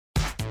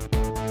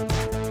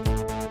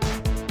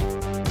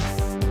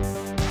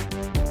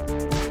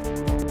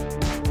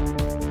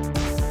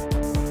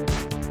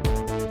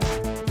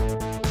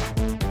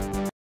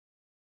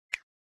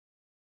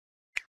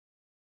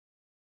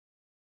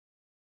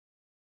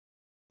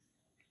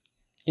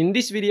In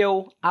this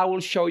video, I will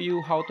show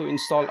you how to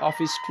install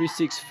Office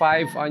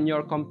 365 on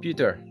your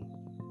computer.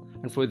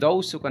 And for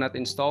those who cannot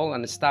install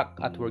and stuck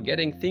at we're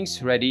getting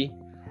things ready,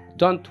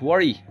 don't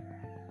worry.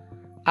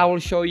 I will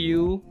show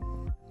you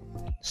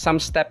some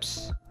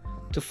steps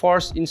to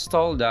force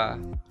install the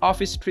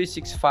Office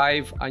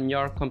 365 on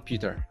your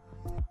computer.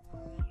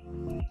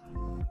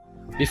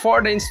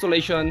 Before the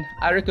installation,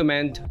 I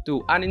recommend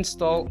to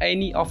uninstall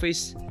any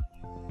Office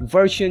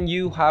version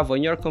you have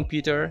on your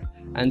computer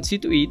and see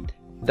to it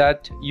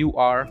that you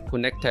are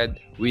connected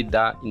with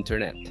the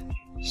internet.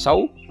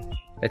 So,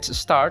 let's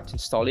start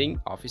installing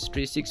Office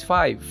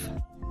 365.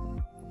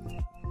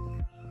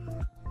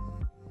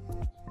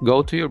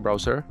 Go to your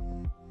browser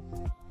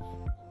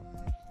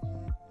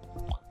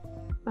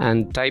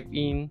and type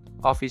in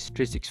Office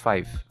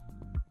 365.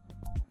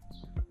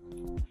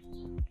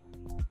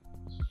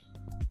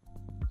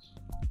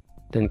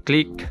 Then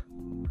click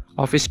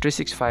Office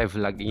 365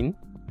 Login.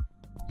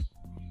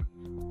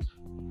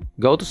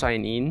 Go to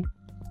Sign In.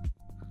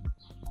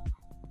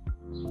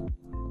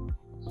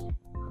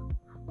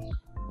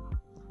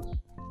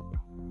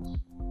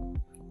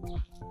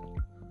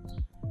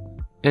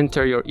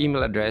 Enter your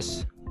email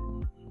address.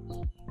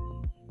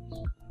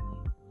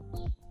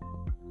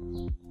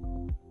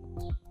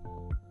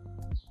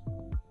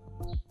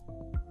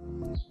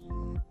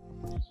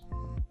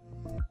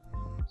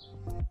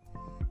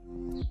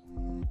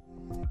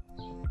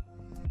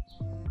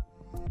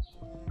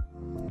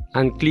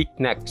 And click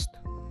Next.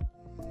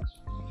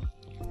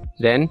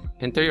 Then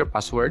enter your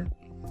password.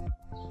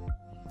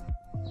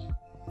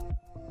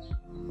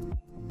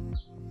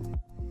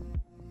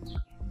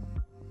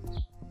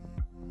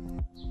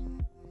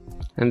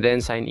 And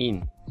then sign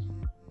in.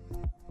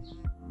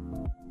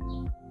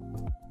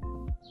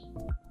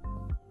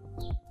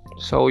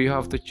 So you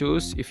have to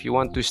choose if you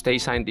want to stay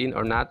signed in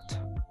or not.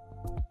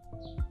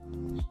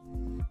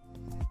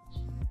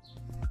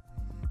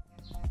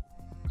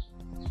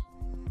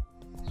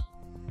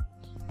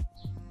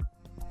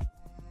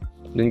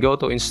 Then go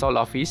to Install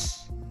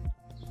Office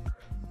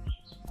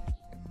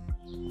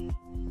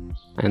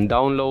and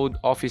download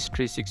Office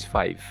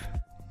 365.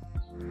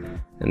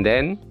 And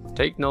then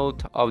take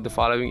note of the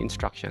following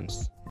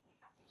instructions.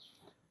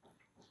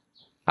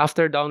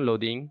 After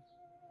downloading,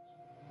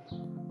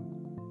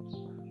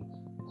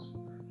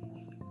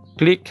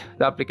 click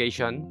the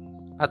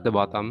application at the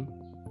bottom.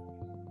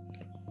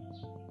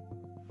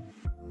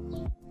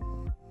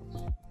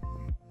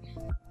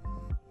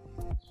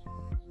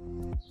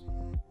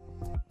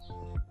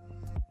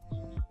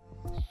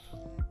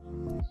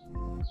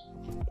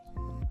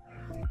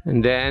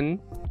 And then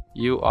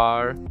you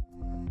are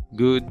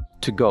good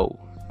to go.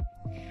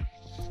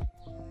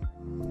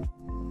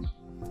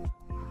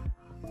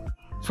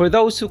 For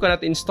those who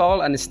cannot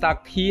install and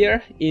stuck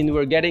here in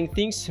We're Getting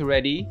Things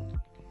Ready,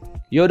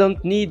 you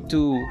don't need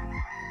to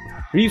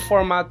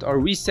reformat or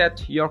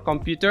reset your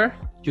computer.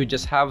 You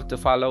just have to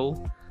follow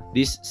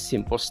these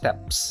simple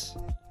steps.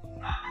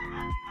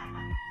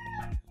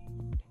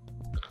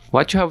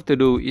 What you have to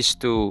do is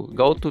to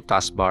go to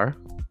taskbar,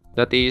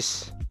 that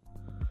is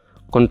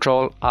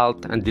Control,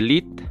 Alt, and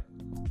Delete.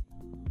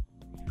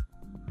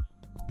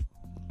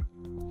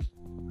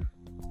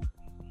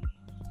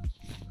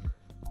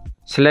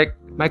 Select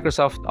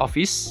Microsoft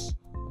Office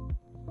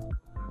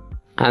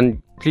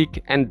and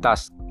click End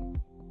Task.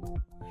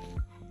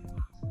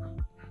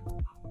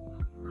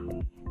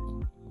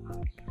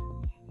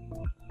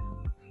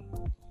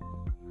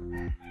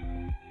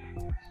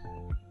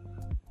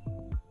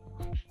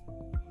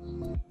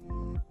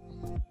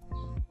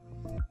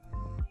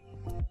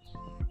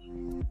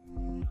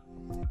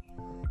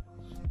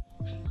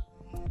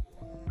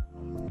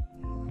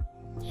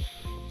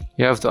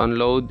 You have to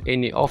unload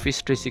any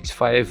Office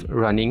 365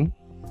 running.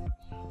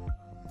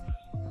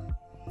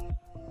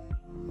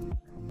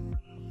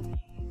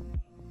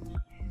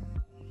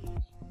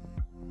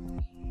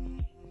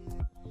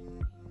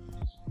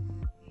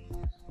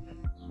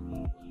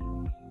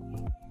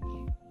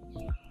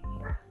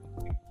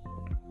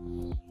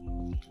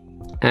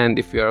 And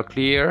if you are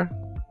clear,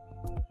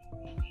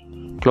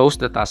 close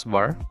the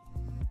taskbar.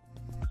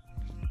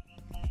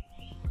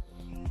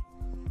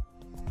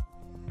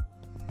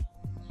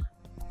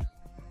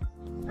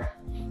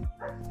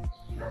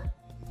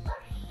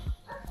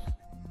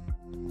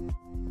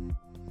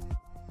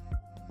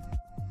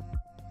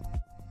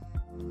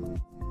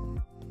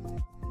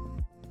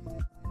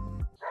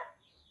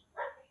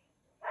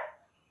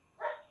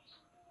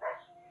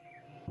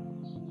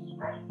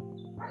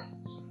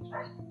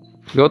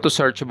 Go to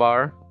search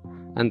bar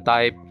and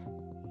type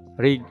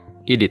Rig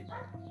Edit.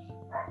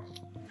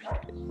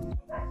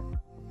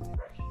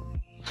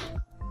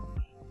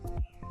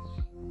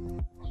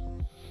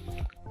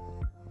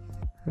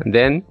 And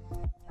then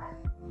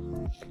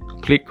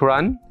click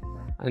Run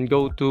and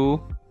go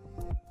to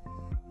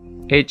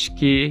H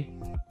key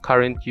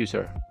current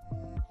user.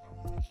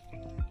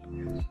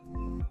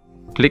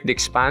 Click the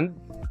expand.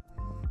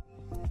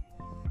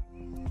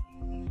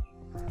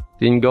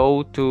 Then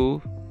go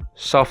to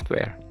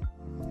Software.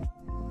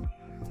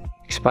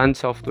 Expand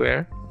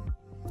Software.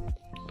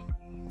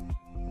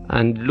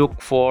 and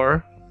look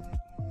for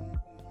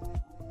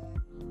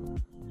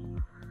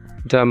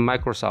the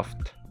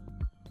Microsoft.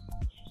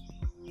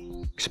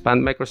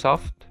 Expand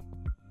Microsoft.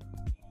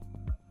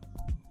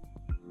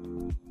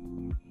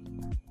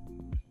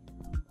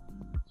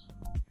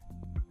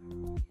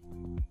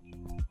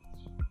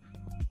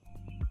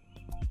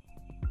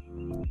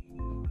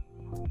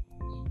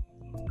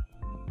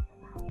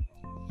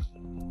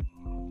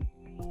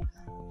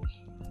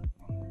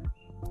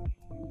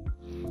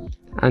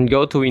 And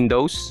go to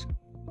Windows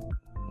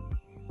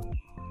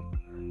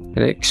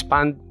and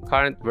expand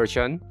current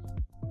version.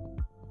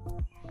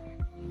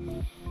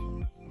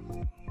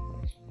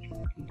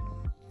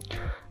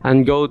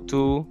 And go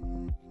to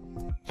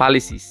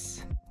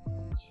policies.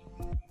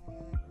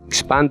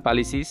 Expand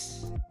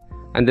policies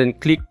and then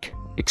click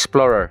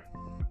Explorer.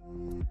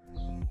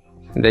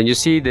 And then you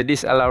see the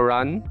disallow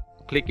run,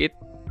 click it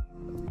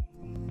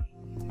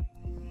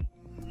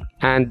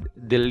and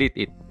delete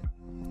it.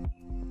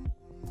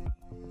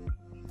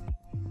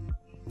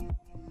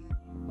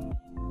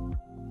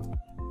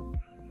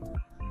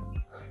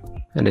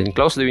 And then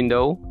close the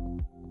window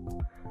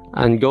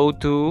and go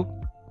to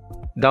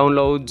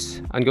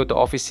Downloads and go to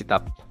Office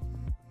Setup.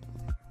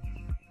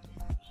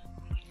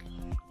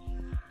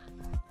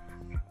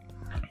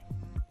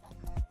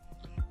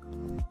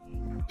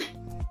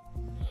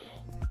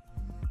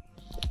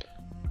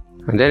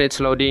 And then it's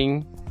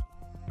loading.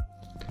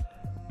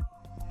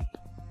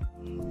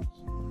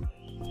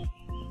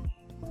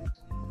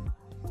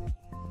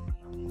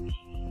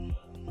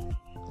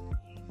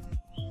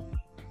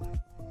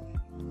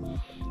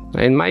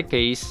 In my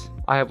case,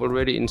 I have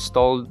already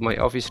installed my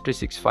Office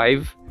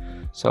 365,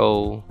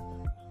 so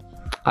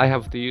I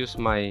have to use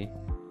my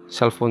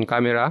cell phone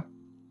camera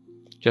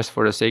just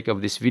for the sake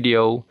of this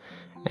video.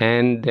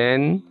 And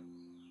then,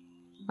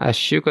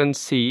 as you can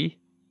see,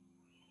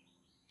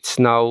 it's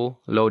now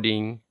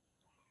loading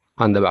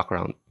on the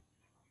background.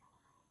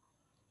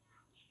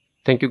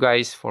 Thank you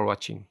guys for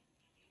watching.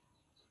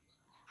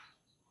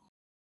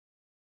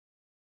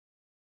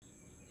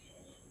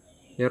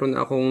 Meron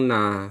akong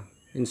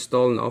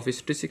na-install na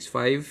Office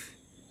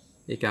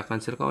 365.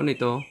 Ika-cancel ko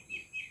nito.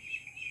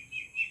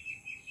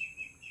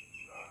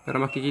 Para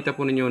makikita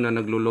po ninyo na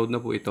naglo-load na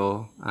po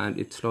ito and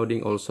it's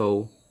loading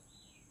also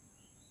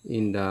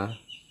in the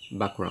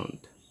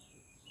background.